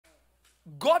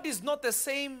God is not the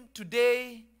same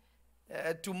today,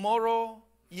 tomorrow,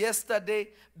 yesterday,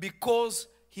 because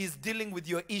he's dealing with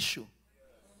your issue.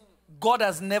 God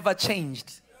has never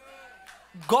changed.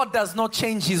 God does not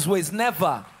change his ways,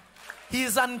 never. He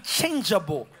is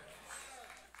unchangeable.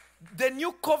 The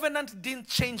new covenant didn't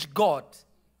change God.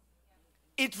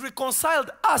 It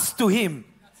reconciled us to him.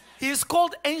 He is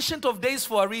called Ancient of Days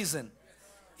for a reason.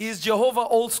 He is Jehovah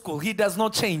old school. He does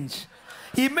not change.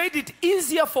 He made it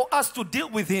easier for us to deal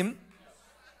with him,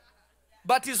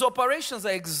 but his operations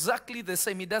are exactly the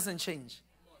same. He doesn't change.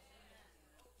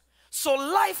 So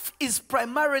life is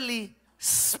primarily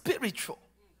spiritual.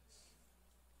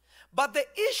 But the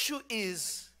issue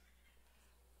is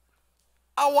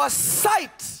our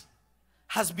sight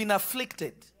has been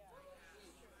afflicted.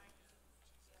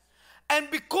 And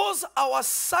because our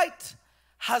sight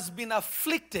has been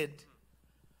afflicted,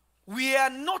 we are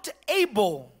not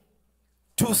able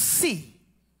to see.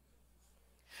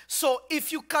 So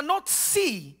if you cannot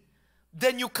see,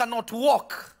 then you cannot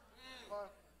walk.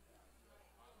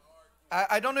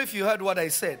 I don't know if you heard what I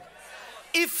said.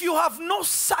 If you have no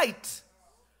sight,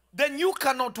 then you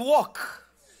cannot walk.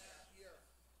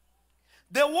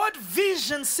 The word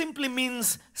vision simply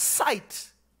means sight.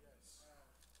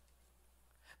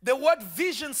 The word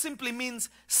vision simply means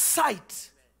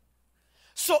sight.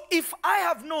 So if I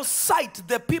have no sight,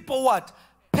 the people what?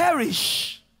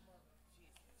 Perish.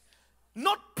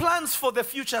 Not plans for the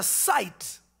future,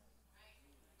 sight.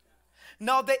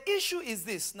 Now the issue is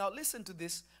this. Now listen to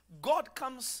this. God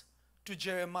comes to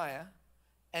Jeremiah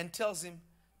and tells him,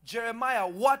 Jeremiah,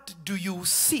 what do you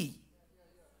see?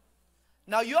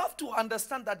 Now you have to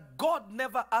understand that God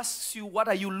never asks you, what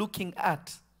are you looking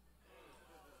at?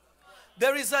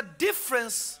 There is a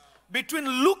difference between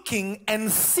looking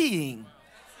and seeing.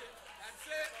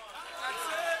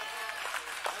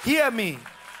 Hear me.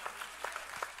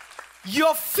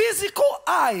 Your physical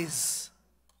eyes,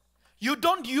 you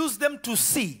don't use them to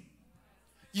see.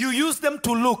 You use them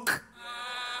to look.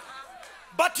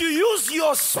 But you use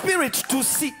your spirit to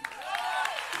see.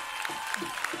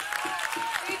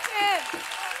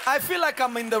 I feel like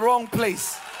I'm in the wrong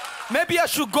place. Maybe I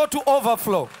should go to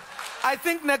overflow. I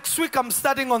think next week I'm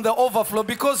starting on the overflow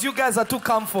because you guys are too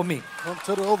calm for me. Come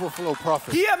to the overflow,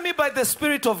 prophet. Hear me by the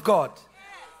Spirit of God.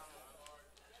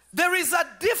 There is a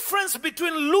difference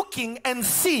between looking and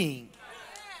seeing.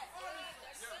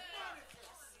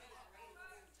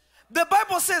 The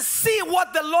Bible says, see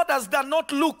what the Lord has done,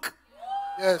 not look.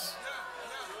 Yes.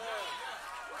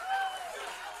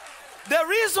 The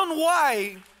reason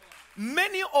why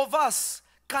many of us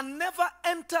can never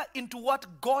enter into what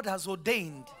God has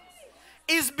ordained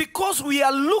is because we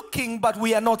are looking but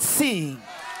we are not seeing.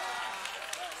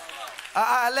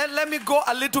 Let me go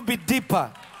a little bit deeper.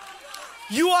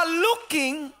 You are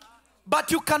looking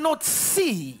but you cannot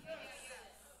see.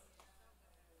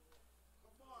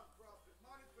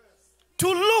 To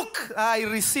look, I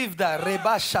received that.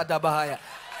 Reba Shadabahaya.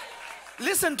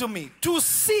 Listen to me. To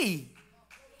see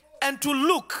and to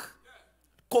look,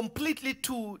 completely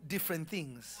two different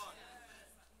things.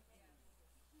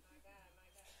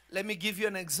 Let me give you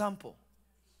an example.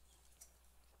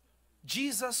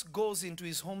 Jesus goes into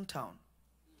his hometown.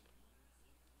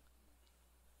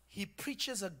 He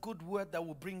preaches a good word that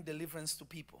will bring deliverance to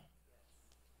people.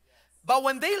 But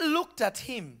when they looked at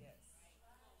him,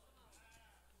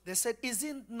 they said, is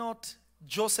it not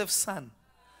Joseph's son?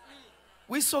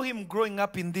 We saw him growing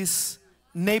up in this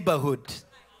neighborhood.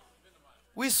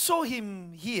 We saw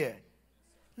him here.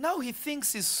 Now he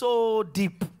thinks he's so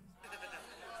deep.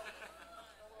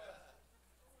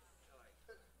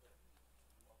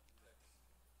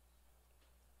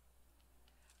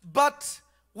 But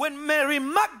when Mary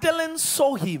Magdalene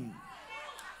saw him,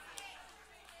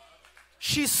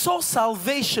 she saw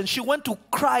salvation. She went to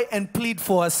cry and plead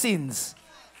for her sins.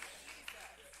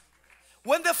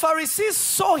 When the Pharisees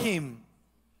saw him,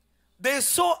 they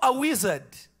saw a wizard.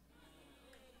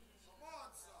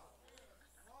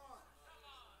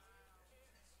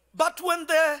 But when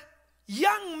the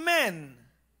young men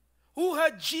who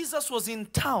heard Jesus was in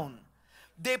town,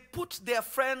 they put their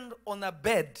friend on a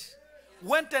bed,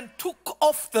 went and took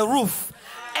off the roof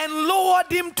and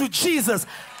lowered him to Jesus.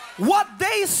 What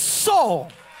they saw.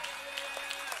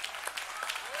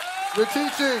 We're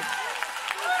teaching.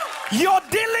 Your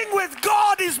dealing with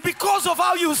God is because of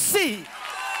how you see,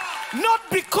 not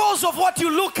because of what you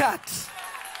look at.